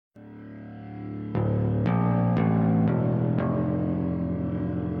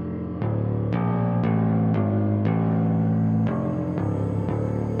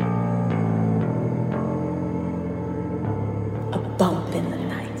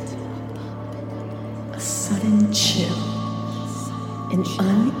sudden chill, an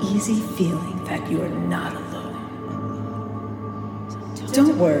uneasy feeling that you are not alone.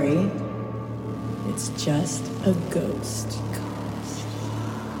 Don't worry, it's just a ghost.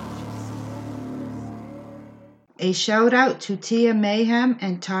 A shout out to Tia Mayhem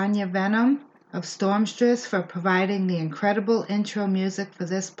and Tanya Venom of Stormstress for providing the incredible intro music for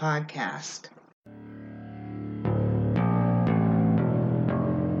this podcast.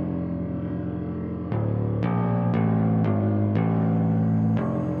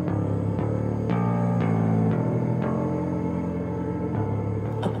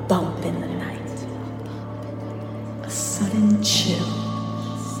 A bump in the night, a sudden chill,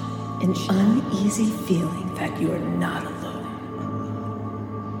 an uneasy feeling that you are not alone.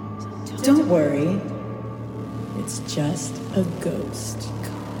 Don't worry, it's just a ghost.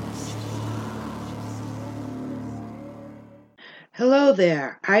 Hello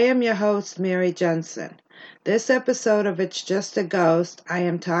there, I am your host, Mary Jensen. This episode of It's Just a Ghost, I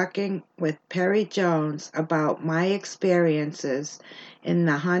am talking with Perry Jones about my experiences in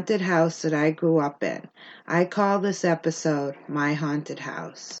the haunted house that I grew up in. I call this episode My Haunted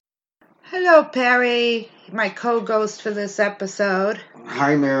House. Hello, Perry, my co-ghost for this episode.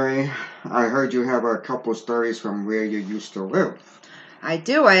 Hi, Mary. I heard you have a couple stories from where you used to live. I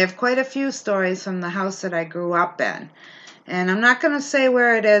do. I have quite a few stories from the house that I grew up in. And I'm not going to say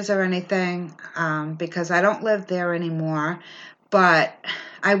where it is or anything because I don't live there anymore. But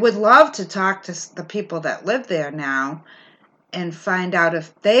I would love to talk to the people that live there now and find out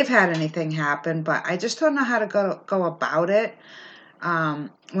if they've had anything happen. But I just don't know how to go about it.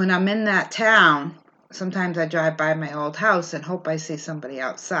 When I'm in that town, sometimes I drive by my old house and hope I see somebody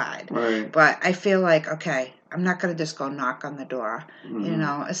outside. Right. But I feel like, okay, I'm not going to just go knock on the door,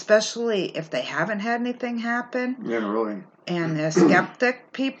 especially if they haven't had anything happen. Yeah, really. And they're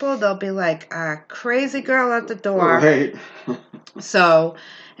skeptic people, they'll be like a crazy girl at the door. Right. So,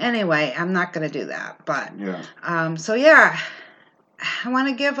 anyway, I'm not going to do that. But, Yeah. I want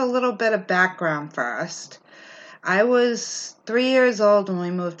to give a little bit of background first. I was 3 years old when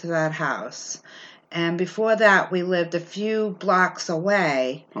we moved to that house. And before that, we lived a few blocks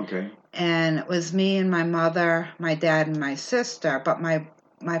away. Okay. And it was me and my mother, my dad, and my sister. But my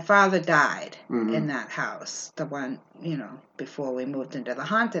father died in that house, the one, before we moved into the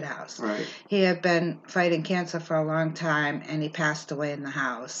haunted house. Right. He had been fighting cancer for a long time, and he passed away in the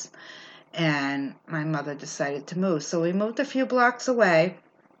house. And my mother decided to move. So we moved a few blocks away.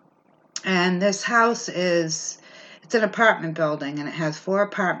 And this house it's an apartment building, and it has 4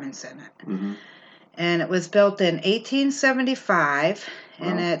 apartments in it. Mm-hmm. And it was built in 1875,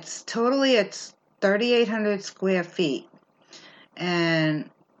 and it's 3,800 square feet. And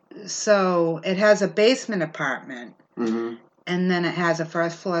so it has a basement apartment, and then it has a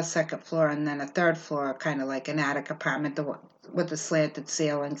first floor, second floor, and then a third floor, kind of like an attic apartment with the slanted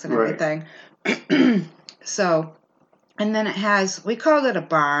ceilings and everything. So, and then it has, we called it a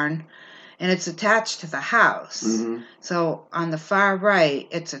barn, and it's attached to the house. Mm-hmm. So on the far right,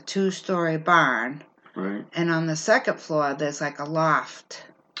 it's a 2-story barn. Right. And on the second floor, there's like a loft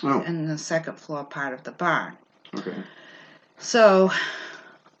in the second floor part of the barn. Okay. So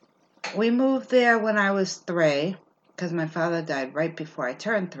we moved there when I was 3 because my father died right before I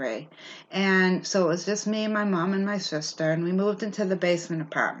turned 3. And so it was just me and my mom and my sister, and we moved into the basement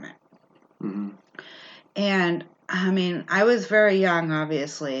apartment. Mm-hmm. And I was very young,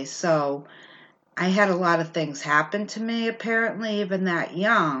 obviously, so I had a lot of things happen to me, apparently, even that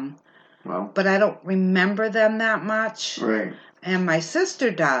young. Well. But I don't remember them that much. Right. And my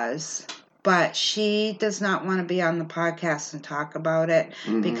sister does, but she does not want to be on the podcast and talk about it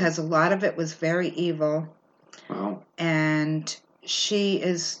because a lot of it was very evil. Well. And she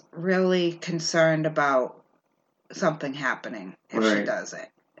is really concerned about something happening if she does it.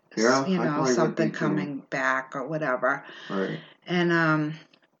 Yeah, something coming back or whatever. Right. And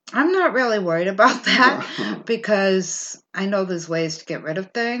I'm not really worried about that because I know there's ways to get rid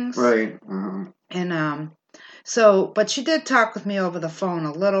of things. Right. And but she did talk with me over the phone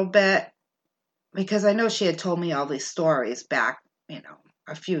a little bit because I know she had told me all these stories back,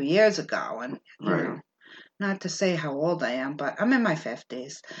 a few years ago. And, not to say how old I am, but I'm in my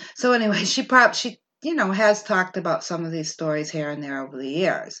 50s. So anyway, she has talked about some of these stories here and there over the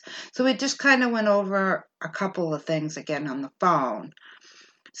years. So we just kind of went over a couple of things again on the phone.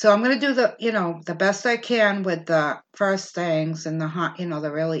 So I'm going to do the best I can with the first things and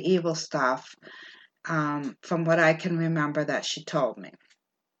the really evil stuff from what I can remember that she told me.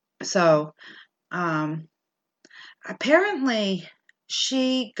 So apparently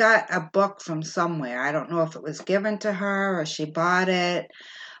she got a book from somewhere. I don't know if it was given to her or she bought it,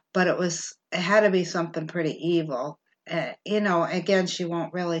 but it was it had to be something pretty evil. Again, she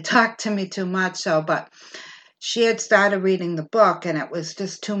won't really talk to me too much, but she had started reading the book and it was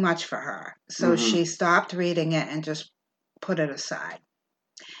just too much for her. So she stopped reading it and just put it aside.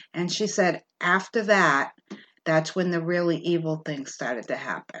 And she said after that, that's when the really evil things started to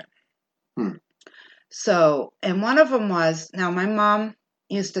happen. So, and one of them was, now my mom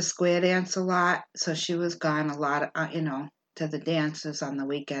used to square dance a lot, so she was gone a lot, to the dances on the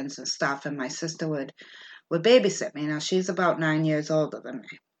weekends and stuff, and my sister would babysit me. Now, she's about 9 years older than me.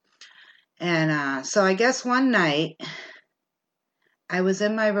 And so I guess one night, I was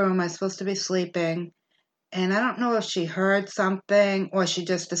in my room, I was supposed to be sleeping, and I don't know if she heard something or she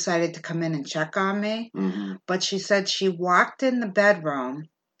just decided to come in and check on me, but she said she walked in the bedroom,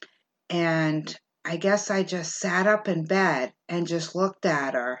 and I guess I just sat up in bed and just looked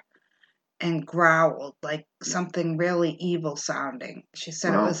at her and growled like something really evil sounding. She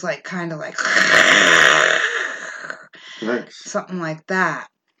said it was like kind of like something like that.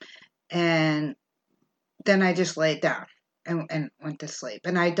 And then I just laid down and went to sleep.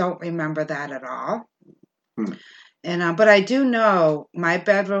 And I don't remember that at all. And but I do know my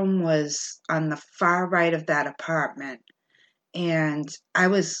bedroom was on the far right of that apartment. And I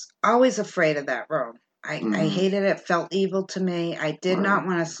was always afraid of that room. I hated it, felt evil to me. I did not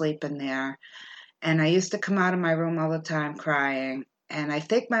want to sleep in there. And I used to come out of my room all the time crying. And I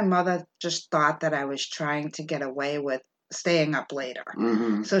think my mother just thought that I was trying to get away with staying up later.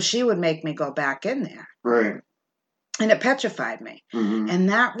 So she would make me go back in there. Right. And it petrified me. And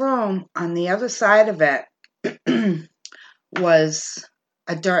that room on the other side of it was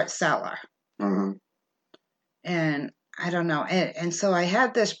a dirt cellar. And I don't know. And so I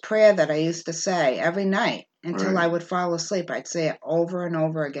had this prayer that I used to say every night until I would fall asleep. I'd say it over and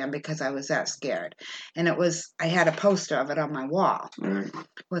over again because I was that scared. And I had a poster of it on my wall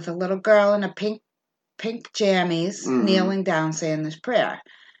with a little girl in a pink jammies kneeling down saying this prayer.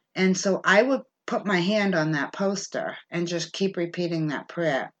 And so I would put my hand on that poster and just keep repeating that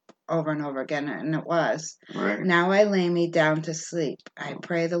prayer over and over again. And it was, now I lay me down to sleep. I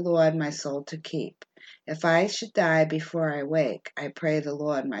pray the Lord my soul to keep. If I should die before I wake, I pray the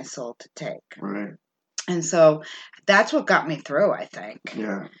Lord my soul to take. And so that's what got me through, I think.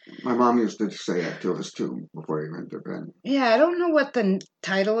 Yeah. My mom used to say that to us, too, before we went to bed. Yeah, I don't know what the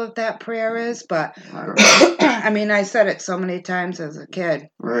title of that prayer is, but I mean, I said it so many times as a kid.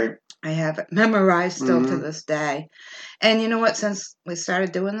 I have it memorized still to this day. And you know what? Since we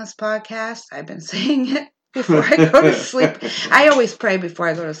started doing this podcast, I've been saying it before I go to sleep. I always pray before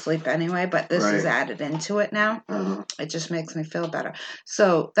I go to sleep anyway, but this is added into it now. It just makes me feel better.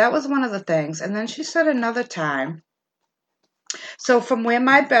 So that was one of the things. And then she said another time, so from where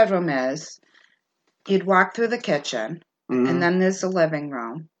my bedroom is, you'd walk through the kitchen, and then there's the living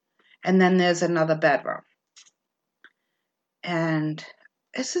room, and then there's another bedroom. And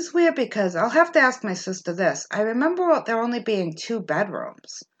this is weird because I'll have to ask my sister this. I remember there only being 2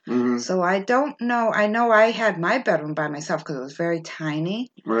 bedrooms. So I don't know. I know I had my bedroom by myself because it was very tiny.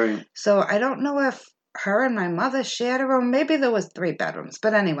 So I don't know if her and my mother shared a room. Maybe there was 3 bedrooms.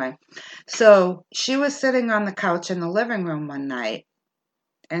 But anyway, so she was sitting on the couch in the living room one night.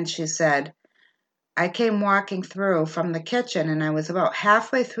 And she said, I came walking through from the kitchen and I was about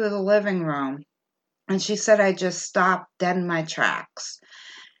halfway through the living room. And she said, I just stopped dead in my tracks.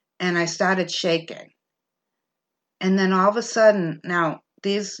 And I started shaking. And then all of a sudden, now,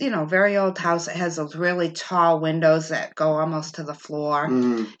 these, very old house, it has those really tall windows that go almost to the floor.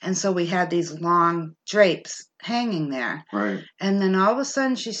 And so we had these long drapes hanging there. And then all of a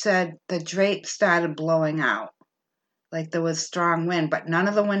sudden, she said, the drapes started blowing out. Like there was strong wind, but none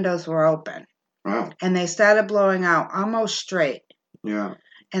of the windows were open. And they started blowing out almost straight. And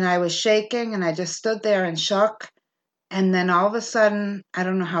I was shaking, and I just stood there and shook. And then all of a sudden, I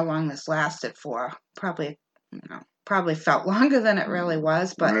don't know how long this lasted for. Probably felt longer than it really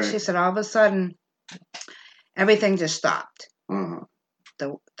was. But she said all of a sudden, everything just stopped.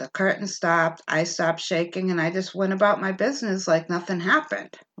 The curtain stopped. I stopped shaking, and I just went about my business like nothing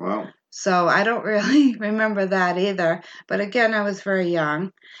happened. So I don't really remember that either. But again, I was very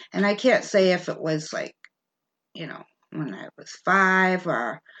young. And I can't say if it was like, when I was 5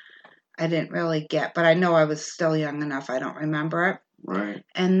 or I didn't really get. But I know I was still young enough. I don't remember it.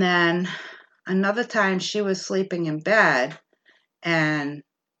 And then another time she was sleeping in bed, and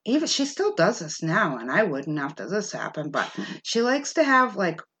even she still does this now, and I wouldn't after this happened, but she likes to have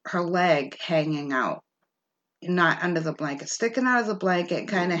like her leg hanging out, not under the blanket, sticking out of the blanket,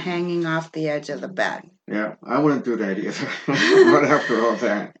 kind of hanging off the edge of the bed. Yeah, I wouldn't do that either. Not after all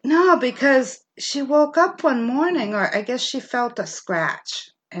that. No, because she woke up one morning, or I guess she felt a scratch.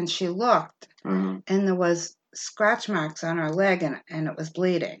 and she looked, Mhm. and there was scratch marks on her leg, and it was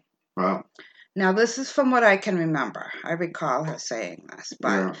bleeding. Wow. Now, this is from what I can remember. I recall her saying this. But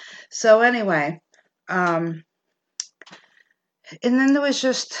Yeah. so anyway, and then there was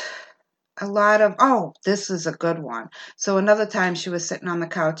just a lot of, oh, this is a good one. So another time she was sitting on the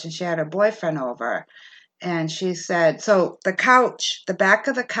couch and she had her boyfriend over, and she said, so the couch, the back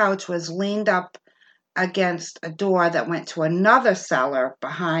of the couch was leaned up against a door that went to another cellar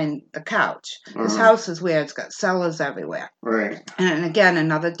behind the couch. This house is weird. It's got cellars everywhere. Right. And again,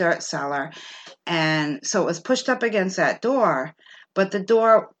 another dirt cellar. And so it was pushed up against that door, but the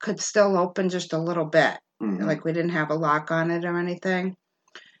door could still open just a little bit. Mhm. Like we didn't have a lock on it or anything.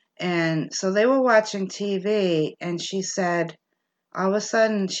 And so they were watching TV, and she said, all of a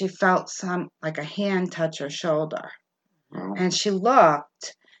sudden she felt like a hand touch her shoulder. Wow. And she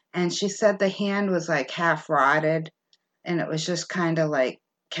looked, and she said the hand was like half rotted, and it was just kind of like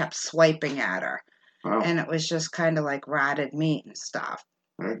kept swiping at her. Wow. And it was just kind of like rotted meat and stuff.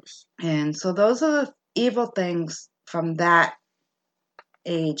 Thanks. And so those are the evil things from that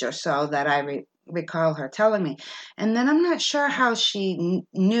age or so that I recall her telling me. And then I'm not sure how she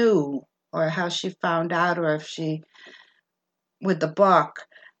knew or how she found out, or if she, with the book,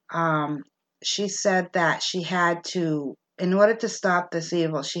 she said that she had to, in order to stop this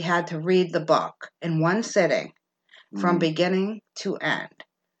evil, she had to read the book in one sitting from beginning to end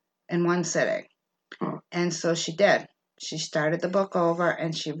in one sitting. Huh. And so she did. She started the book over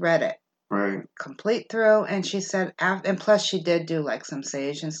and she read it Right. complete through. And she said, and plus she did do like some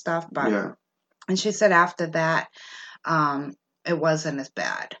sage and stuff. But Yeah. and she said after that, it wasn't as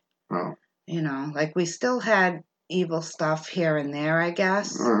bad. Oh. You know, like we still had evil stuff here and there, I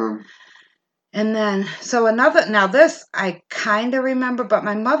guess. And then, so now this I kind of remember, but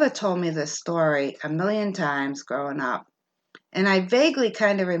my mother told me this story a million times growing up. And I vaguely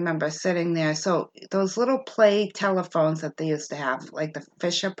kind of remember sitting there. So those little play telephones that they used to have, like the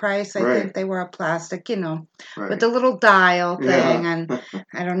Fisher Price, I think they were a plastic, you know, with the little dial thing. Yeah. And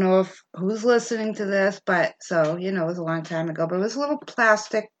I don't know who's listening to this, but so, you know, it was a long time ago. But it was a little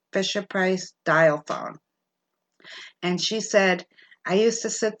plastic Fisher Price dial phone. And she said, I used to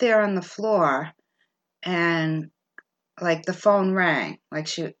sit there on the floor and like the phone rang,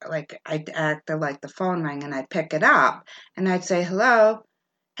 I'd acted like the phone rang, and I'd pick it up and I'd say hello,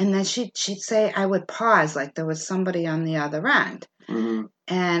 and then she'd say, I would pause like there was somebody on the other end, Mhm.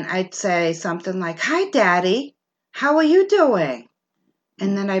 and I'd say something like, hi Daddy, how are you doing?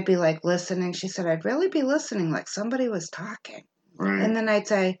 And then I'd be like listening. She said, I'd really be listening like somebody was talking. Right. And then I'd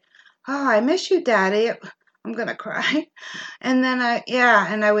say, oh, I miss you, Daddy. I'm gonna cry. And then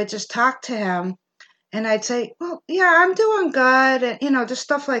I would just talk to him. And I'd say, well, yeah, I'm doing good. And, you know, just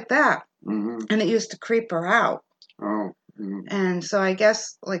stuff like that. Mhm. And it used to creep her out. Oh. Mhm. And so I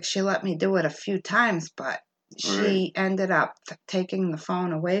guess, like, she let me do it a few times, but she ended up taking the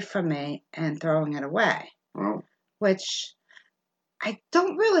phone away from me and throwing it away. Oh. Which I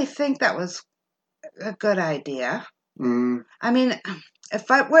don't really think that was a good idea. Mhm. I mean, if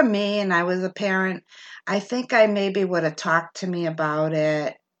it were me and I was a parent, I think I maybe would have talked to me about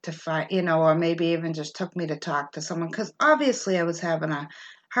it to find, you know, or maybe even just took me to talk to someone, because obviously I was having a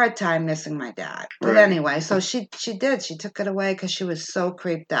hard time missing my dad. But anyway, so she took it away because she was so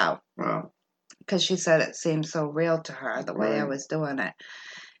creeped out, Wow. because she said it seemed so real to her the way I was doing it.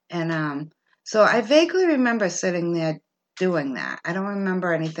 And so I vaguely remember sitting there doing that. I don't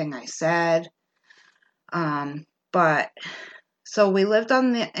remember anything I said. But so we lived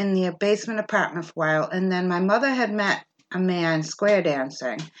in the basement apartment for a while, and then my mother had met a man square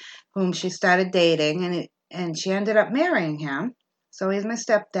dancing, whom she started dating, and she ended up marrying him. So he's my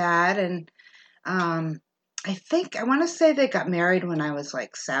stepdad, and I want to say they got married when I was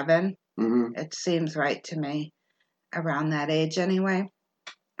like 7. Mhm. It seems right to me, around that age anyway.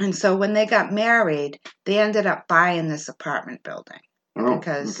 And so when they got married, they ended up buying this apartment building. Oh.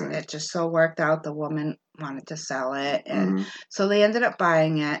 Because Okay. it just so worked out. The woman wanted to sell it. And Mhm. so they ended up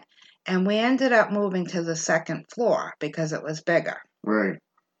buying it. And we ended up moving to the second floor because it was bigger. Right.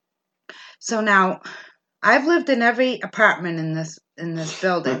 So now I've lived in every apartment in this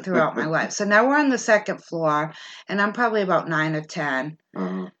building throughout my life. So now we're on the second floor, and I'm probably about 9 or 10.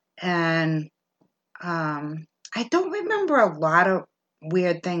 Uh-huh. And I don't remember a lot of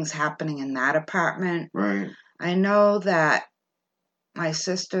weird things happening in that apartment. Right. I know that my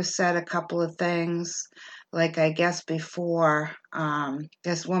sister said a couple of things, like I guess before,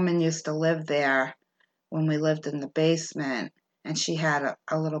 this woman used to live there when we lived in the basement, and she had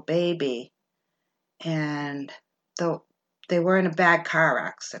a little baby, and they were in a bad car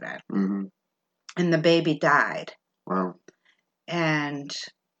accident, Mhm. and the baby died. Wow. And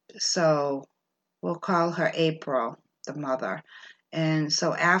so we'll call her April, the mother. And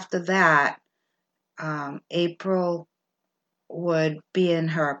so after that, April would be in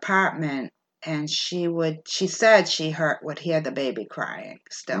her apartment, and she said she would hear the baby crying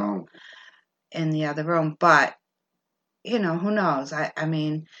still Oh, in the other room. But, who knows? I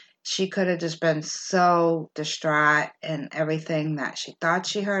mean, she could have just been so distraught and everything that she thought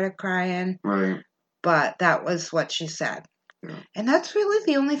she heard it crying, right. but that was what she said. Yeah. And that's really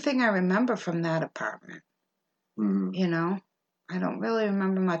the only thing I remember from that apartment. Mhm. I don't really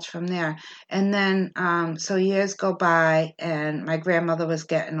remember much from there. And then, so years go by, and my grandmother was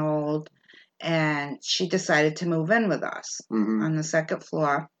getting old, and she decided to move in with us Mhm. on the second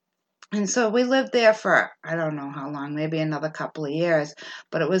floor. And so we lived there for, I don't know how long, maybe another couple of years,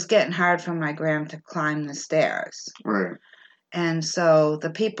 but it was getting hard for my gram to climb the stairs. Right. And so the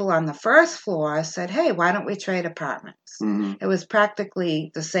people on the first floor said, hey, why don't we trade apartments? Mhm. It was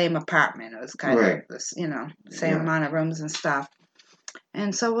practically the same apartment. It was kind Right. of this, same Yeah. amount of rooms and stuff.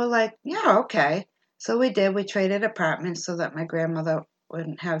 And so we're like, yeah, okay. So we did. We traded apartments so that my grandmother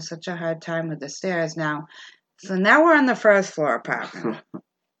wouldn't have such a hard time with the stairs now. So now we're on the first floor apartment.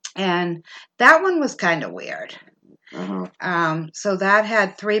 And that one was kind of weird. Uh-huh. So that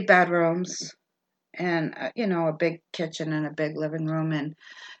had 3 bedrooms and, a big kitchen and a big living room. And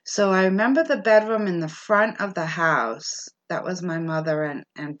so I remember the bedroom in the front of the house. That was my mother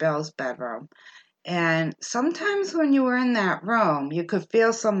and Bill's bedroom. And sometimes when you were in that room, you could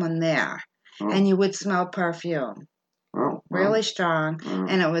feel someone there, and you would smell perfume, really strong,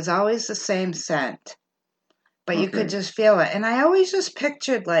 and it was always the same scent, but you could just feel it. And I always just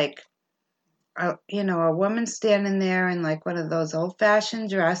pictured like, a woman standing there in like one of those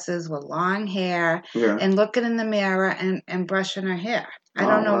old-fashioned dresses with long hair Yeah. and looking in the mirror and brushing her hair. I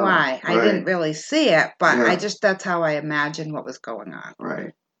don't know wow. why. I didn't Right. really see it, but Yeah. that's how I imagined what was going on.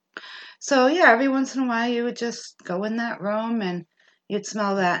 Right. So yeah, every once in a while you would just go in that room and you'd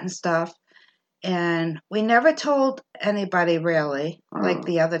smell that and stuff. And we never told anybody really, like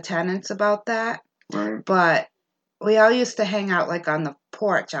the other tenants about that. Right. But we all used to hang out like on the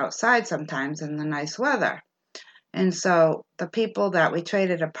porch outside sometimes in the nice weather. And so the people that we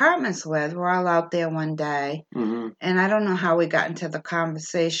traded apartments with were all out there one day. Mm-hmm. And I don't know how we got into the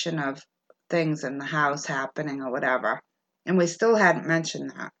conversation of things in the house happening or whatever. And we still hadn't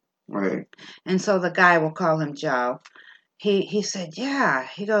mentioned that. Right. And so the guy, we'll call him Joe, he said, yeah.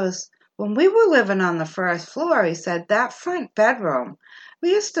 He goes, when we were living on the first floor, he said, that front bedroom,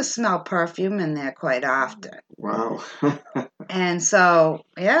 we used to smell perfume in there quite often. Wow. And so,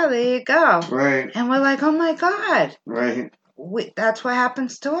 yeah, there you go. Right. And we're like, oh my God. Right. That's what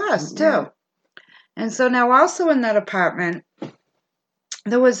happens to us, too. Yeah. And so now also in that apartment,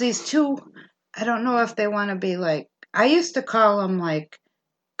 there was these 2, I don't know if they want to be like, I used to call them like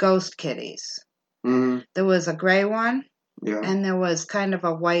ghost kitties. Mm-hmm. There was a gray one. Yeah. And there was kind of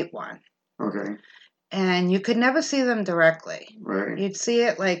a white one. Okay. And you could never see them directly. Right. You'd see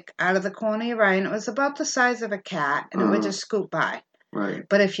it like out of the corner of your eye, and it was about the size of a cat, and it would just scoot by. Right.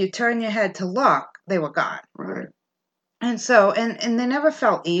 But if you turn your head to look, they were gone. Right. And so, and they never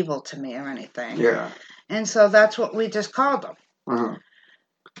felt evil to me or anything. Yeah. And so that's what we just called them. Uh-huh.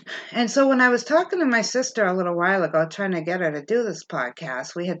 And so when I was talking to my sister a little while ago, trying to get her to do this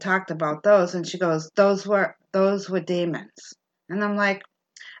podcast, we had talked about those, and she goes, those were demons. And I'm like,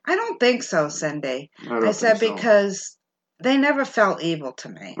 I don't think so, Cindy. I said, because they never felt evil to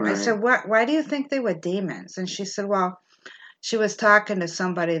me. Right. I said, why do you think they were demons? And she said, well, she was talking to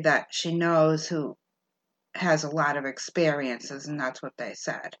somebody that she knows who has a lot of experiences, and that's what they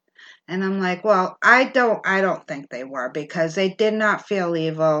said. And I'm like, well, I don't think they were, because they did not feel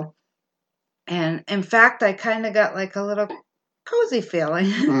evil. And in fact, I kind of got like a little cozy feeling.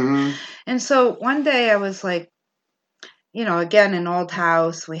 Mm-hmm. And so one day I was like, again, an old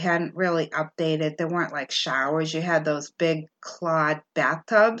house. We hadn't really updated. There weren't like showers. You had those big clawed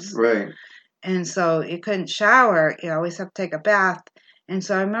bathtubs. Right. And so you couldn't shower. You always have to take a bath. And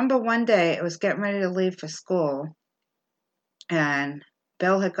so I remember one day it was getting ready to leave for school. And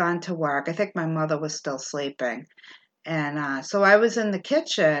Bill had gone to work. I think my mother was still sleeping. And so I was in the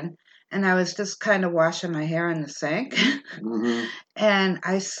kitchen, and I was just kind of washing my hair in the sink. Mm-hmm. And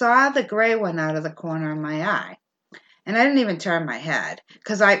I saw the gray one out of the corner of my eye. And I didn't even turn my head,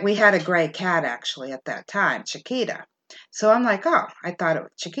 because we had a gray cat actually at that time, Chiquita. So I'm like, oh, I thought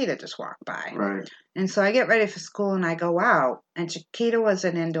Chiquita just walked by. Right. And so I get ready for school, and I go out, and Chiquita was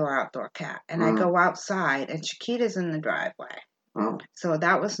an indoor-outdoor cat. And I go outside, and Chiquita's in the driveway. Oh. So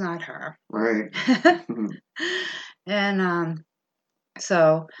that was not her. Right. And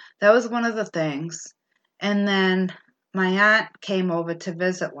so that was one of the things. And then my aunt came over to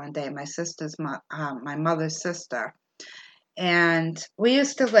visit one day, my mother's sister. And we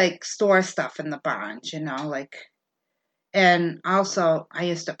used to like store stuff in the barns, and also I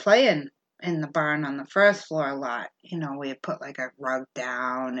used to play in the barn on the first floor a lot. We had put like a rug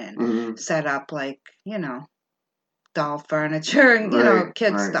down and Mm-hmm. set up like, doll furniture and,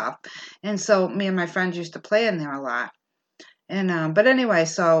 kid stuff. And so me and my friends used to play in there a lot. And, but anyway,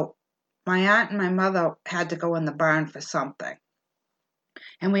 so my aunt and my mother had to go in the barn for something.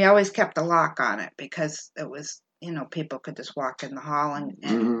 And we always kept a lock on it because it was, people could just walk in the hall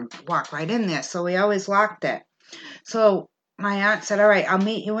and walk right in there. So we always locked it. So my aunt said, all right, I'll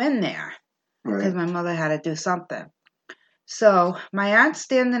meet you in there because my mother had to do something. So my aunt's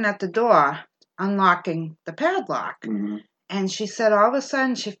standing at the door unlocking the padlock. Mm-hmm. And she said all of a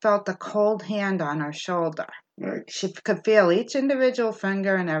sudden she felt a cold hand on her shoulder. Right. She could feel each individual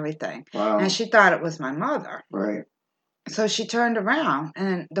finger and everything. Wow. And she thought it was my mother. Right. So she turned around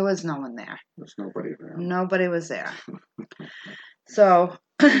and there was no one there. There's nobody there. Nobody was there. So,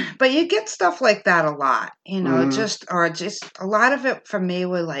 but you get stuff like that a lot, just a lot of it for me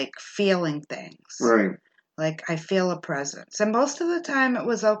were like feeling things. Right. Like I feel a presence. And most of the time it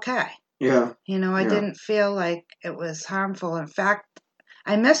was okay. Yeah. I didn't feel like it was harmful. In fact,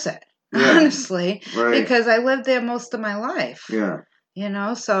 I miss it, honestly, because I lived there most of my life. Yeah.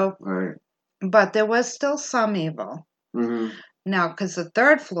 So, but there was still some evil. Mm-hmm. Now, because the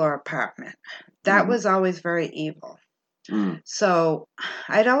third floor apartment, that was always very evil. Mm. So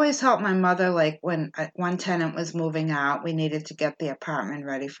I'd always help my mother, like when one tenant was moving out, we needed to get the apartment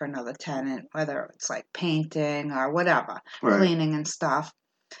ready for another tenant, whether it's like painting or whatever, cleaning and stuff.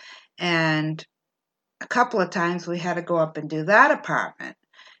 And a couple of times we had to go up and do that apartment.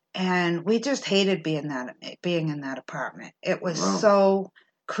 And we just hated being in that apartment. It was so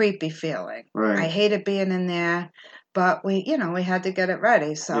creepy feeling. I hated being in there, but we had to get it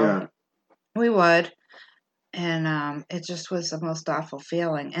ready. So we would. And it just was the most awful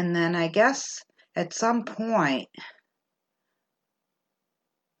feeling. And then I guess at some point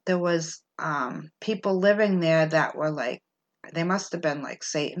there was people living there that were like, they must have been like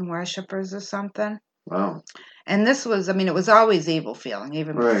Satan worshipers or something. Wow. And this was, it was always evil feeling,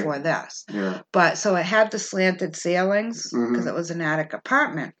 even before this. Yeah. But so it had the slanted ceilings because it was an attic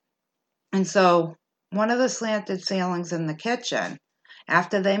apartment. And so one of the slanted ceilings in the kitchen,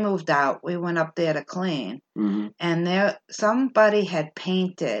 after they moved out, we went up there to clean. Mm-hmm. And somebody had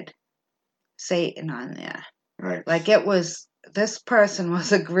painted Satan on there. Right. Like this person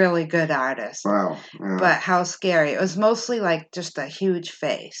was a really good artist. Wow. Yeah. But how scary. It was mostly like just a huge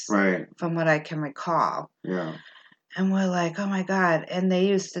face. Right. From what I can recall. Yeah. And we're like, oh my God. And they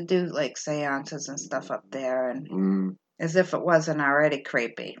used to do like seances and stuff up there. And as if it wasn't already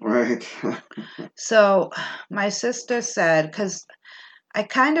creepy. Right. So my sister said, because I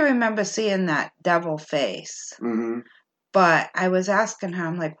kind of remember seeing that devil face. Mm-hmm. But I was asking her,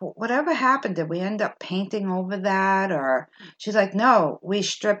 I'm like, whatever happened? Did we end up painting over that? Or she's like, no, we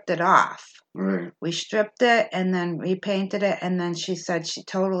stripped it off. Right. We stripped it and then repainted it. And then she said she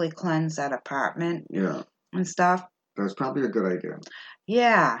totally cleansed that apartment. Yeah. And stuff. That's probably a good idea.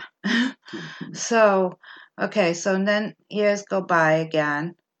 Yeah. So, okay. So then years go by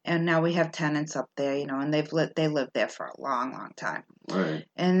again. And now we have tenants up there, and they lived there for a long, long time. Right.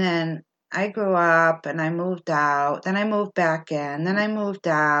 And then I grew up and I moved out. Then I moved back in. Then I moved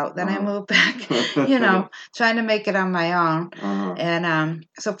out. Then I moved back, trying to make it on my own. Uh-huh. And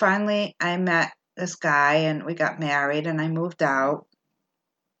so finally I met this guy and we got married and I moved out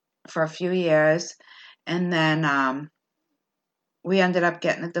for a few years. And then we ended up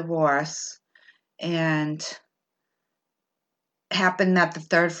getting a divorce. And happened that the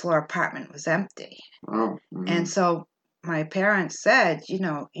third floor apartment was empty. Oh. Mm-hmm. And so my parents said,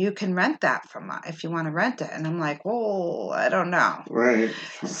 you can rent that from us if you want to rent it. And I'm like, oh, I don't know. Right.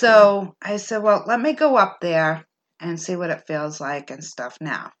 So I said, well, let me go up there and see what it feels like and stuff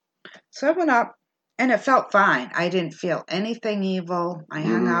now. So I went up and it felt fine. I didn't feel anything evil. I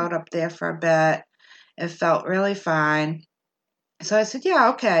hung out up there for a bit. It felt really fine. So I said,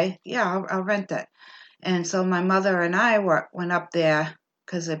 yeah, okay. Yeah, I'll rent it. And so my mother and I went up there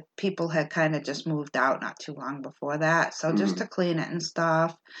because the people had kind of just moved out not too long before that. So just to clean it and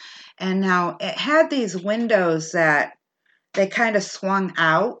stuff. And now it had these windows that they kind of swung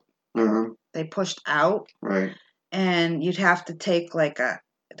out. Uh-huh. They pushed out. Right. And you'd have to take what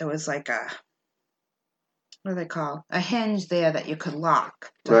do they call? A hinge there that you could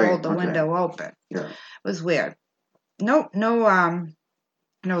lock to hold the window open. Yeah. It was weird. No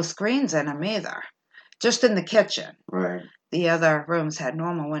screens in them either. Just in the kitchen. Right. The other rooms had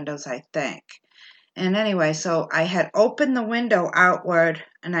normal windows, I think. And anyway, so I had opened the window outward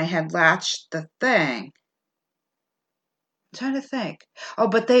and I had latched the thing. I'm trying to think. Oh,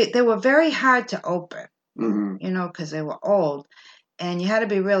 but they were very hard to open, Mm-hmm. you know, because they were old. And you had to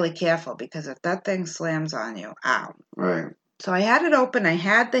be really careful because if that thing slams on you, ow. Right. So I had it open. I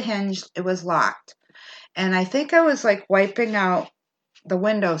had the hinge. It was locked. And I think I was like wiping out the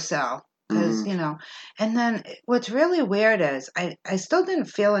windowsill because, Mhm. you know. And then what's really weird is I still didn't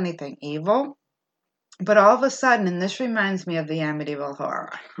feel anything evil. But all of a sudden, and this reminds me of the Amityville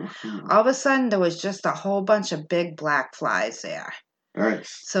Horror, all of a sudden there was just a whole bunch of big black flies there. Right.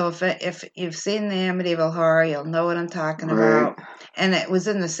 So if you've seen the Amityville Horror, you'll know what I'm talking Right. about. And it was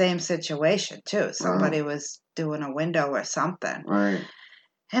in the same situation too. Somebody was doing a window or something. Right.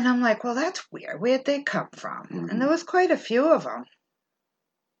 And I'm like, well, that's weird. Where'd they come from? Mhm. And there was quite a few of them.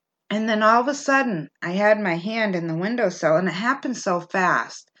 And then all of a sudden, I had my hand in the windowsill, and it happened so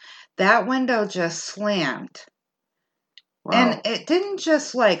fast. That window just slammed. Wow. And it didn't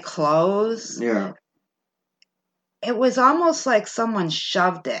just like close. Yeah. It was almost like someone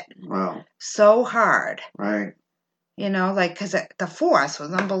shoved it Wow. so hard, Right. you know, like because the force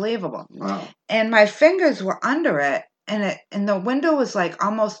was unbelievable. Wow. And my fingers were under it, and the window was like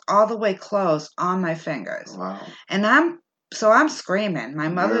almost all the way closed on my fingers. Wow. And I'm screaming. My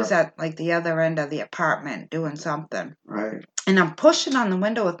mother's at like the other end of the apartment doing something, Right. and I'm pushing on the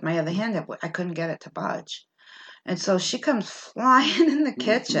window with my other hand. I couldn't get it to budge. And so she comes flying in the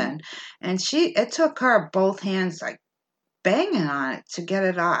kitchen, and it took her both hands like banging on it to get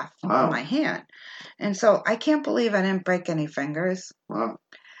it off Wow. my hand. And so I can't believe I didn't break any fingers, Wow.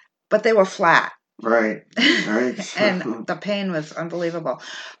 but they were flat. Right. Right. And the pain was unbelievable.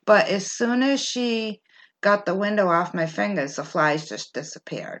 But as soon as she got the window off my fingers, the flies just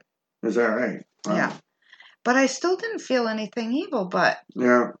disappeared. Is that right? Wow. Yeah. But I still didn't feel anything evil, but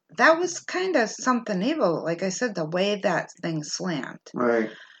Yeah. that was kind of something evil. Like I said, the way that thing slammed.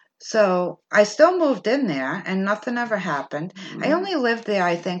 Right. So I still moved in there and nothing ever happened. Mm-hmm. I only lived there,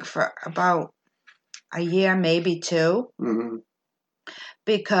 I think, for about a year, maybe two, Mm-hmm.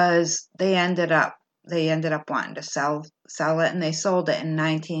 because they ended up wanting to sell it, and they sold it in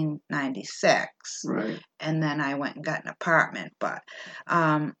 1996. Right. And then I went and got an apartment. But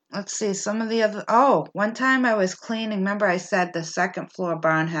let's see, some of the other. One time I was cleaning. Remember, I said the second floor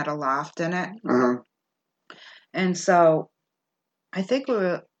barn had a loft in it, Uh-huh. and so I think we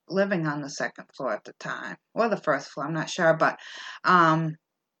were living on the second floor at the time, or the first floor. I'm not sure, but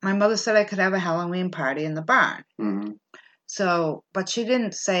my mother said I could have a Halloween party in the barn. Mm-hmm. So, but she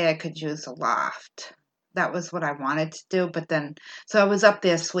didn't say I could use the loft. That was what I wanted to do. But then, so I was up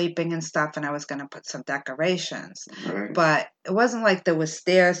there sweeping and stuff, and I was going to put some decorations. Right. But it wasn't like there was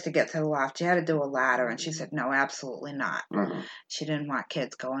stairs to get to the loft. You had to do a ladder. And she said, no, absolutely not. Uh-huh. She didn't want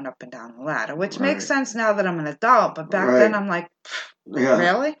kids going up and down the ladder, which Right. makes sense now that I'm an adult. But back Right. then, I'm like, Yeah.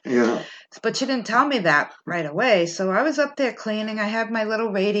 really? Yeah. But she didn't tell me that right away. So I was up there cleaning. I had my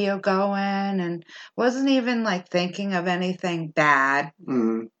little radio going and wasn't even like thinking of anything bad.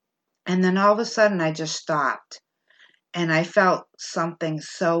 Mm-hmm. And then all of a sudden I just stopped and I felt something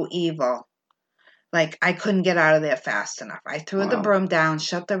so evil. Like I couldn't get out of there fast enough. I threw the Wow. broom down,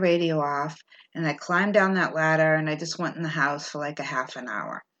 shut the radio off, and I climbed down that ladder and I just went in the house for like a half an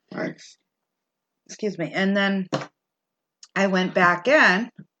hour. Nice. Excuse me. And then I went back in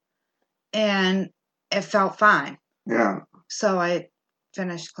and it felt fine. Yeah. So I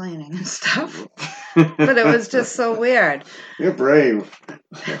finished cleaning and stuff. But it was just so weird. You're brave.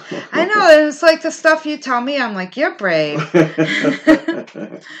 I know. It's like the stuff you tell me. I'm like, you're brave.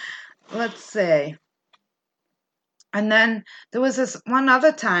 Let's see. And then there was this one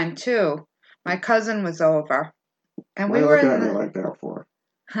other time, too. My cousin was over. And Why we are you were looking in at me the... like that for?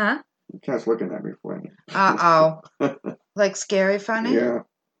 Huh? You can't looking at me for. Uh-oh. Like scary funny? Yeah.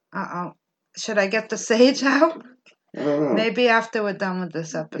 Uh-oh. Should I get the sage out? I don't know. Maybe after we're done with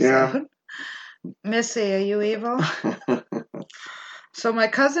this episode. Yeah. Missy, are you evil? So my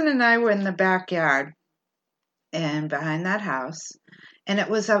cousin and I were in the backyard and behind that house, and it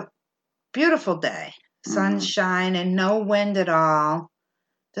was a beautiful day. Sunshine and no wind at all.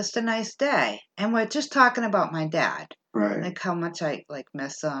 Just a nice day. And we're just talking about my dad. Right. Like how much I like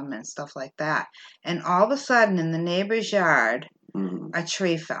miss him and stuff like that. And all of a sudden in the neighbor's yard, a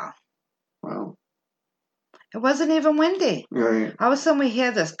tree fell. Wow. It wasn't even windy. Right. All of a sudden we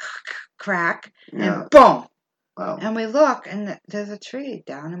hear this crack Yeah. and boom. Wow. And we look and there's a tree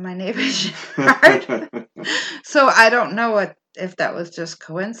down in my neighbor's yard. So I don't know if that was just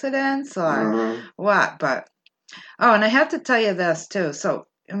coincidence or what, but and I have to tell you this too. So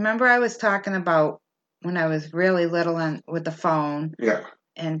remember I was talking about when I was really little and with the phone. Yeah.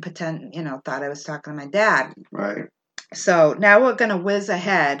 and pretend, thought I was talking to my dad. Right. So now we're going to whiz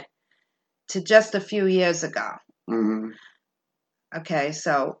ahead to just a few years ago. Mm-hmm. Okay,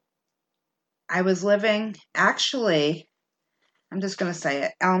 so I was living, actually, I'm just going to say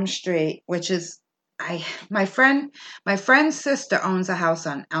it, Elm Street, which is, my friend's sister owns a house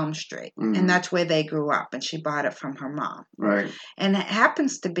on Elm Street, and that's where they grew up, and she bought it from her mom. Right. And it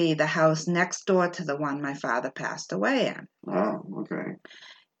happens to be the house next door to the one my father passed away in. Oh, okay.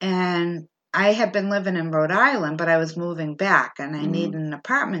 And I had been living in Rhode Island, but I was moving back, and I needed an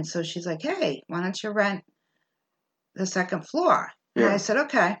apartment. So she's like, hey, why don't you rent the second floor? Yeah. And I said,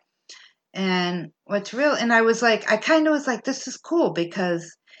 okay. And I was like, I kind of was like, this is cool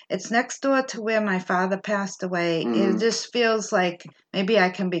because it's next door to where my father passed away. It just feels like maybe I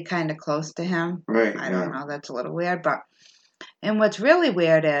can be kind of close to him. Right. I don't know. That's a little weird. And what's really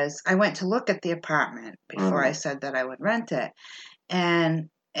weird is I went to look at the apartment before I said that I would rent it. And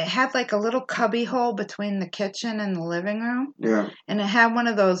it had like a little cubby hole between the kitchen and the living room. Yeah. And it had one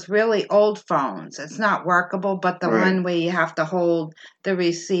of those really old phones. It's not workable, but the one where you have to hold the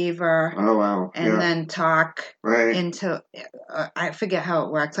receiver. Oh, wow. And then talk into, I forget how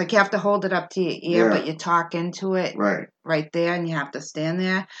it works. Like you have to hold it up to your ear, but you talk into it right there, and you have to stand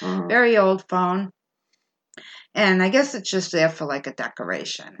there. Very old phone. And I guess it's just there for like a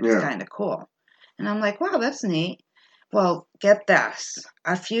decoration. It's kind of cool. And I'm like, wow, that's neat. Well, get this.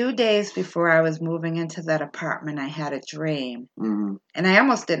 A few days before I was moving into that apartment, I had a dream. And I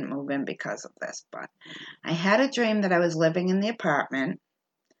almost didn't move in because of this, but I had a dream that I was living in the apartment,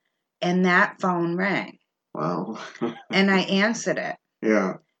 and that phone rang. Wow. And I answered it.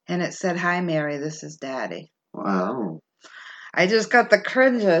 Yeah. And it said, hi, Mary, this is Daddy. Wow. I just got the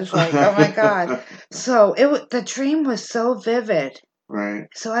cringes, like, oh my God. So the dream was so vivid. Right.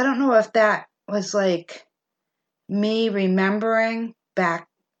 So I don't know if that was like me remembering back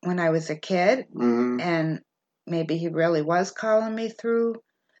when I was a kid, and maybe he really was calling me through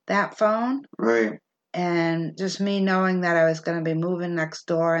that phone. Right. And just me knowing that I was going to be moving next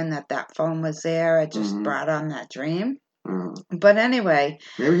door and that phone was there, it just brought on that dream. But anyway.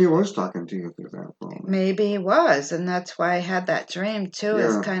 Maybe he was talking to you through that phone. Maybe he was, and that's why I had that dream too.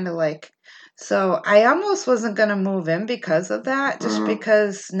 Yeah. It's kind of like, so I almost wasn't going to move in because of that, just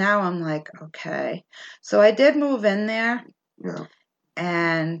because now I'm like, okay. So I did move in there. Yeah.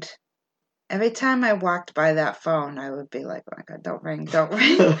 And every time I walked by that phone, I would be like, oh my God, don't ring, don't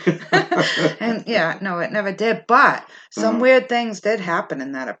ring. And yeah, no, it never did. But some weird things did happen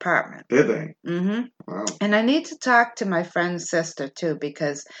in that apartment. Did they? Mm-hmm. Wow. And I need to talk to my friend's sister too,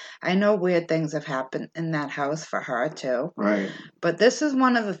 because I know weird things have happened in that house for her too. Right. But this is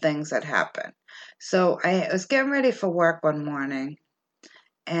one of the things that happened. So I was getting ready for work one morning,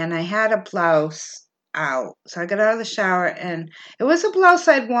 and I had a blouse out. So I got out of the shower, and it was a blouse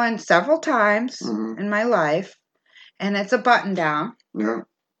I'd worn several times in my life, and it's a button down. Yeah.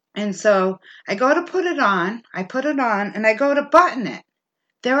 And so I go to put it on. I put it on, and I go to button it.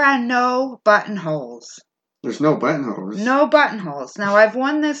 There are no buttonholes. There's no buttonholes. No buttonholes. Now, I've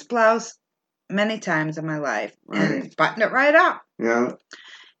worn this blouse many times in my life and buttoned it right up. Yeah.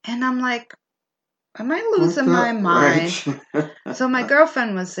 And I'm like, am I losing my mind? Right. So my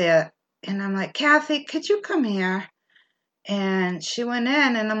girlfriend was there, and I'm like, Kathy, could you come here? And she went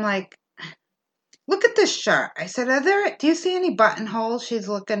in, and I'm like, look at this shirt. I said, do you see any buttonholes? She's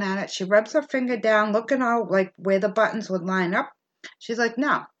looking at it. She rubs her finger down, looking all like where the buttons would line up. She's like,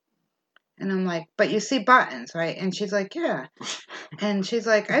 no. And I'm like, but you see buttons, right? And she's like, yeah. And she's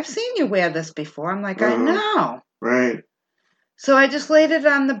like, I've seen you wear this before. I'm like, I know. Right. So I just laid it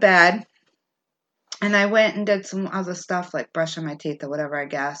on the bed, and I went and did some other stuff like brushing my teeth or whatever, I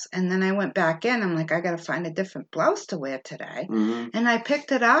guess. And then I went back in. I'm like, I got to find a different blouse to wear today. And I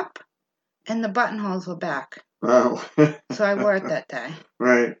picked it up, and the buttonholes were back. Wow. So I wore it that day.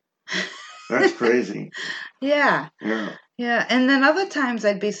 Right. That's crazy. Yeah. Yeah. Yeah. And then other times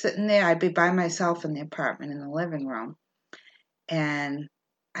I'd be sitting there. I'd be by myself in the apartment in the living room. And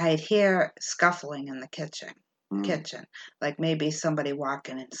I'd hear scuffling in the kitchen. Like maybe somebody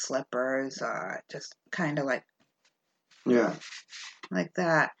walking in slippers or just kind of like. Yeah. Like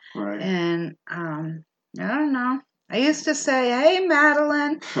that. Right. And I don't know. I used to say, hey,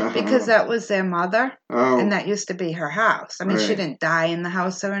 Madeline, because that was their mother. Oh. And that used to be her house. I mean, she didn't die in the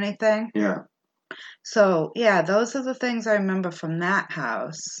house or anything. Yeah. So, yeah, those are the things I remember from that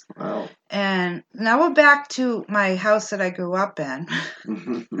house. Wow. And now we're back to my house that I grew up in.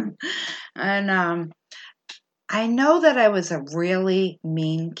 And I know that I was a really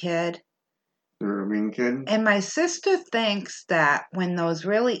mean kid. You're a mean kid? And my sister thinks that when those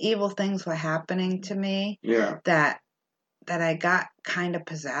really evil things were happening to me, that that I got kind of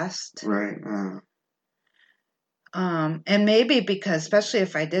possessed. Right. And maybe because, especially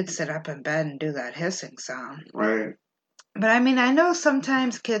if I did sit up in bed and do that hissing sound. Right. But I mean, I know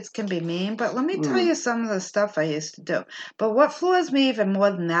sometimes kids can be mean, but let me tell Mm. you some of the stuff I used to do. But what floors me even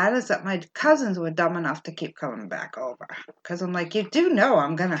more than that is that my cousins were dumb enough to keep coming back over. Because I'm like, you do know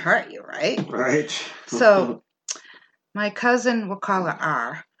I'm going to hurt you, right? Right. So my cousin, we'll call her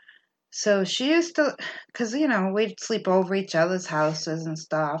R. So she used to, because, we'd sleep over each other's houses and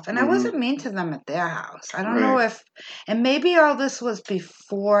stuff. And I wasn't mean to them at their house. I don't know Right. and maybe all this was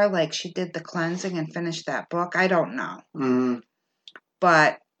before, like, she did the cleansing and finished that book. I don't know. Mm-hmm.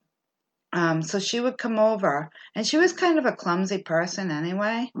 But, so she would come over, and she was kind of a clumsy person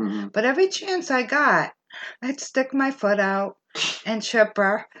anyway. Mm-hmm. But every chance I got, I'd stick my foot out and trip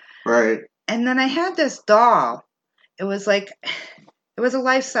her. Right. And then I had this doll. It was a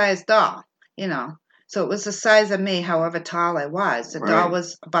life-size doll, So it was the size of me, however tall I was. The doll Right.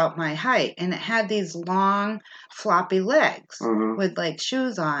 was about my height, and it had these long, floppy legs Mm-hmm. with, like,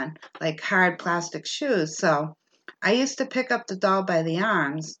 shoes on, like hard plastic shoes. So I used to pick up the doll by the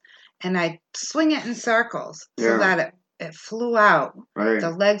arms, and I'd swing it in circles so Yeah. that it flew out. Right.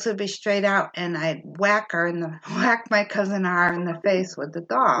 The legs would be straight out, and I'd whack my cousin R in the face with the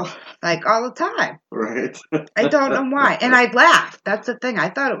doll, like, all the time. Right. I don't know why. And I'd laugh. That's the thing.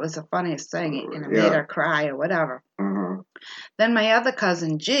 I thought it was the funniest thing, and it made her cry or whatever. Mm-hmm. Then my other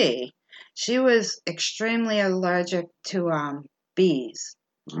cousin, G, she was extremely allergic to bees.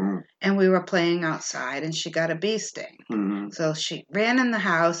 Mm-hmm. And we were playing outside, and she got a bee sting. Mm-hmm. So she ran in the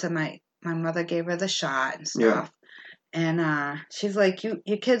house, and my mother gave her the shot and stuff. Yeah. And she's like, you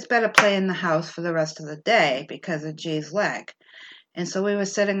kids better play in the house for the rest of the day because of G's leg. And so we were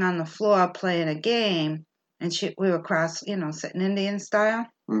sitting on the floor playing a game, and we were sitting Indian style.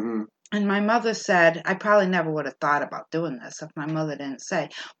 Mm-hmm. And my mother said, I probably never would have thought about doing this if my mother didn't say,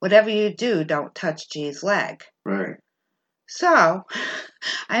 whatever you do, don't touch G's leg. Right. So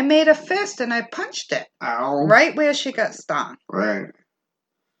I made a fist and I punched it. Ow. Right where she got stung. Right.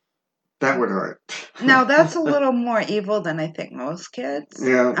 That would hurt. Now, that's a little more evil than I think most kids.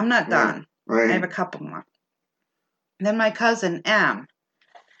 Yeah. I'm not done. Right. I have a couple more. Then my cousin M.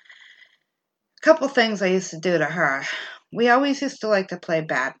 A couple things I used to do to her. We always used to like to play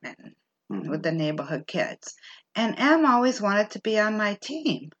badminton with the neighborhood kids. And M always wanted to be on my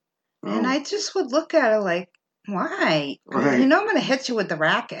team. Oh. And I just would look at her like, why? Right. I'm going to hit you with the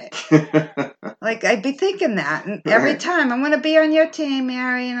racket. Like, I'd be thinking that. And every time, I'm going to be on your team,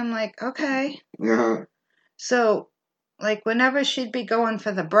 Mary. And I'm like, okay. Yeah. So, like, whenever she'd be going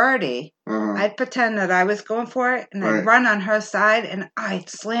for the birdie, I'd pretend that I was going for it, and I'd run on her side, and I'd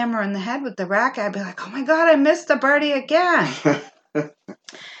slam her in the head with the racket. I'd be like, oh, my God, I missed the birdie again.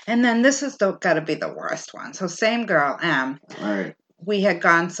 And then this has got to be the worst one. So, same girl, M. Right. We had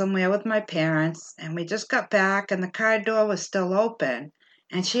gone somewhere with my parents, and we just got back, and the car door was still open.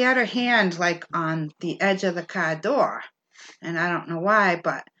 And she had her hand, like, on the edge of the car door. And I don't know why,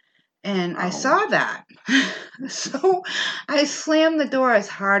 and I saw that. So I slammed the door as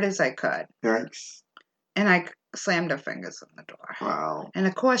hard as I could. Yikes. And I slammed her fingers in the door. Wow. And,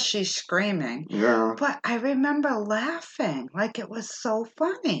 of course, she's screaming. Yeah. But I remember laughing like it was so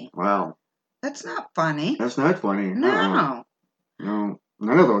funny. Wow. That's not funny. That's not funny. No. No.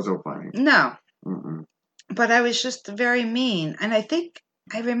 None of those are funny. No. Mm-mm. But I was just very mean. And I think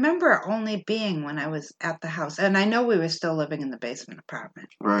I remember only being when I was at the house. And I know we were still living in the basement apartment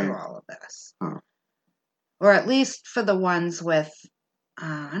through all of this. Huh. Or at least for the ones with,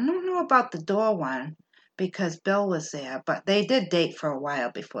 I don't know about the door one because Bill was there. But they did date for a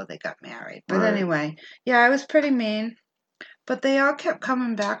while before they got married. But anyway, yeah, I was pretty mean. But they all kept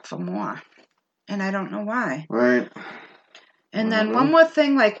coming back for more. And I don't know why. Right. And then one more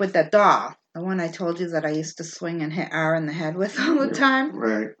thing, like with the doll. The one I told you that I used to swing and hit R in the head with all the time.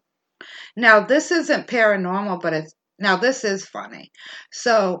 Right. Now, this isn't paranormal, but this is funny.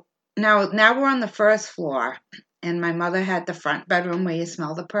 So, now we're on the first floor, and my mother had the front bedroom where you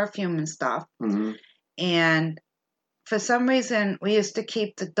smell the perfume and stuff. Mm-hmm. And for some reason, we used to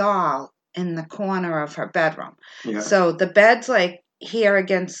keep the doll in the corner of her bedroom. Yeah. So, the bed's like here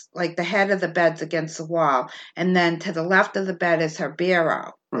against, like the head of the bed's against the wall. And then to the left of the bed is her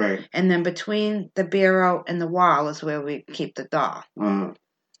bureau. Right. And then between the bureau and the wall is where we keep the doll. Uh-huh.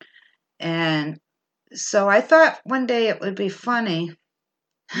 And so I thought one day it would be funny.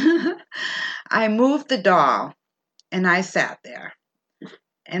 I moved the doll and I sat there.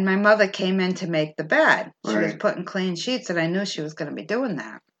 And my mother came in to make the bed. She was putting clean sheets and I knew she was going to be doing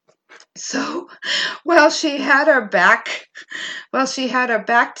that. So, she had her back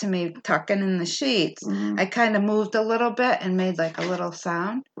to me, tucking in the sheets. Mm-hmm. I kind of moved a little bit and made like a little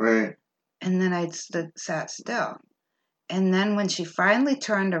sound, Right. and then I sat still. And then when she finally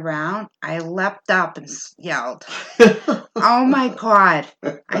turned around, I leapt up and yelled, "Oh my God,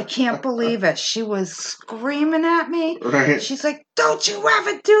 I can't believe it." She was screaming at me. Right. She's like, "Don't you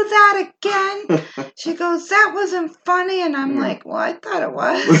ever do that again." She goes, "That wasn't funny." And I'm like, "Well, I thought it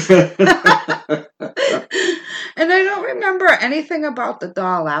was." And I don't remember anything about the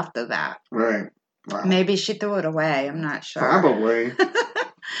doll after that. Right. Wow. Maybe she threw it away. I'm not sure. Probably.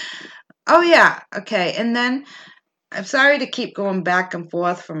 Oh, yeah. Okay. And then I'm sorry to keep going back and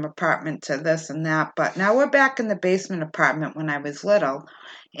forth from apartment to this and that, but now we're back in the basement apartment when I was little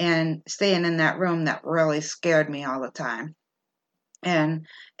and staying in that room that really scared me all the time. And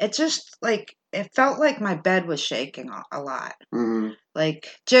it just it felt like my bed was shaking a lot, Mm-hmm. like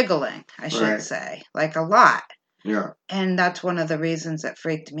jiggling, I should say, like a lot. Yeah. And that's one of the reasons that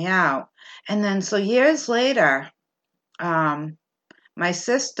freaked me out. And then so years later, my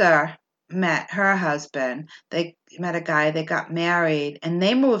sister met her husband. They met a guy, they got married, and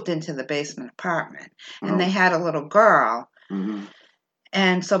they moved into the basement apartment. And they had a little girl. Mm-hmm.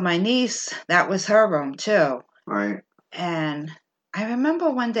 And so my niece, that was her room too. Right. And I remember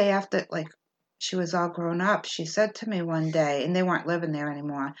one day after, she was all grown up, she said to me one day, and they weren't living there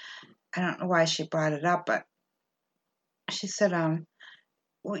anymore. I don't know why she brought it up, but she said,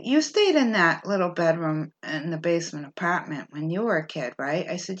 "Well, you stayed in that little bedroom in the basement apartment when you were a kid, right?"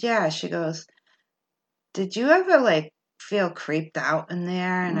 I said, "Yeah." She goes, "Did you ever feel creeped out in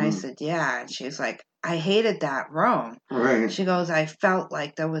there?" And I said, "Yeah." And she's like, "I hated that room." Right. She goes, "I felt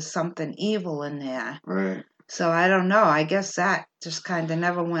like there was something evil in there." Right. So I don't know. I guess that just kind of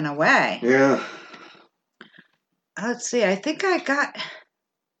never went away. Yeah. Let's see. I think I got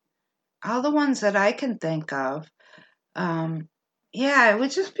all the ones that I can think of. Yeah, it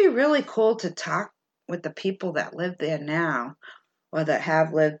would just be really cool to talk with the people that live there now, or that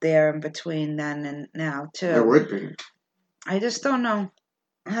have lived there in between then and now, too. It would be. I just don't know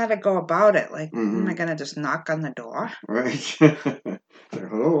how to go about it. Am I going to just knock on the door? Right. Say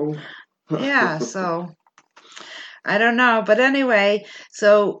hello. Yeah, so I don't know. But anyway,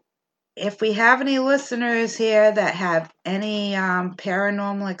 so if we have any listeners here that have any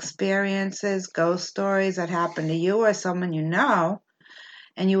paranormal experiences, ghost stories that happened to you or someone you know,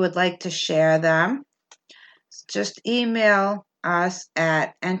 and you would like to share them, just email us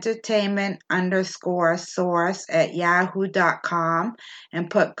at entertainment_source@yahoo.com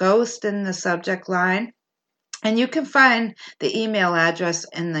and put ghost in the subject line. And you can find the email address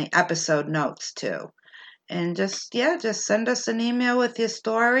in the episode notes too. And just send us an email with your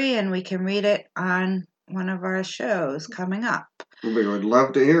story and we can read it on one of our shows coming up. We would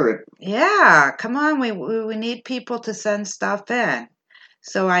love to hear it. Yeah, come on. We need people to send stuff in.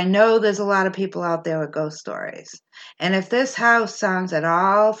 So I know there's a lot of people out there with ghost stories. And if this house sounds at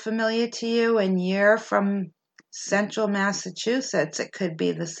all familiar to you and you're from central Massachusetts, it could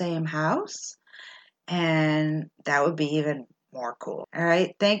be the same house. And that would be even more cool. All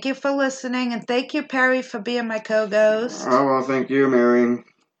right. Thank you for listening. And thank you, Perry, for being my co-ghost. Oh, well, thank you, Mary.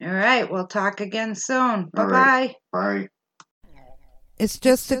 All right. We'll talk again soon. Bye-bye. Right. Bye. It's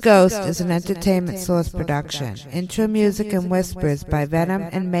Just a Ghost is an Entertainment Source production. Intro music and whispers by Venom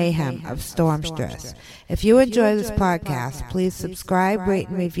and Mayhem of Stormstress. If you enjoy this podcast, please subscribe, rate,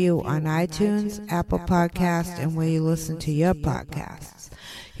 and review on iTunes, Apple Podcasts, and where you listen to your podcasts.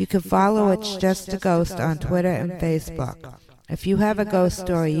 You can follow It's Just a Ghost on Twitter and Facebook. If you have a ghost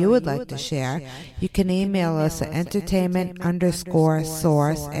story you would like to share, you can email us at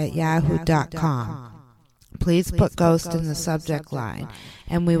entertainment_source@yahoo.com. Please put ghost in the subject line,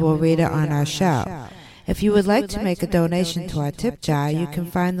 and we will read it on our show. If you would like to make a donation to our tip jar, you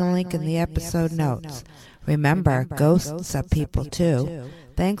can find the link in the episode notes. Remember, ghosts are people too.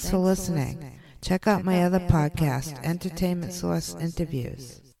 Thanks for listening. Check out my other podcast, Entertainment Source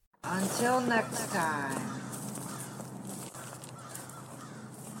Interviews. Until next time.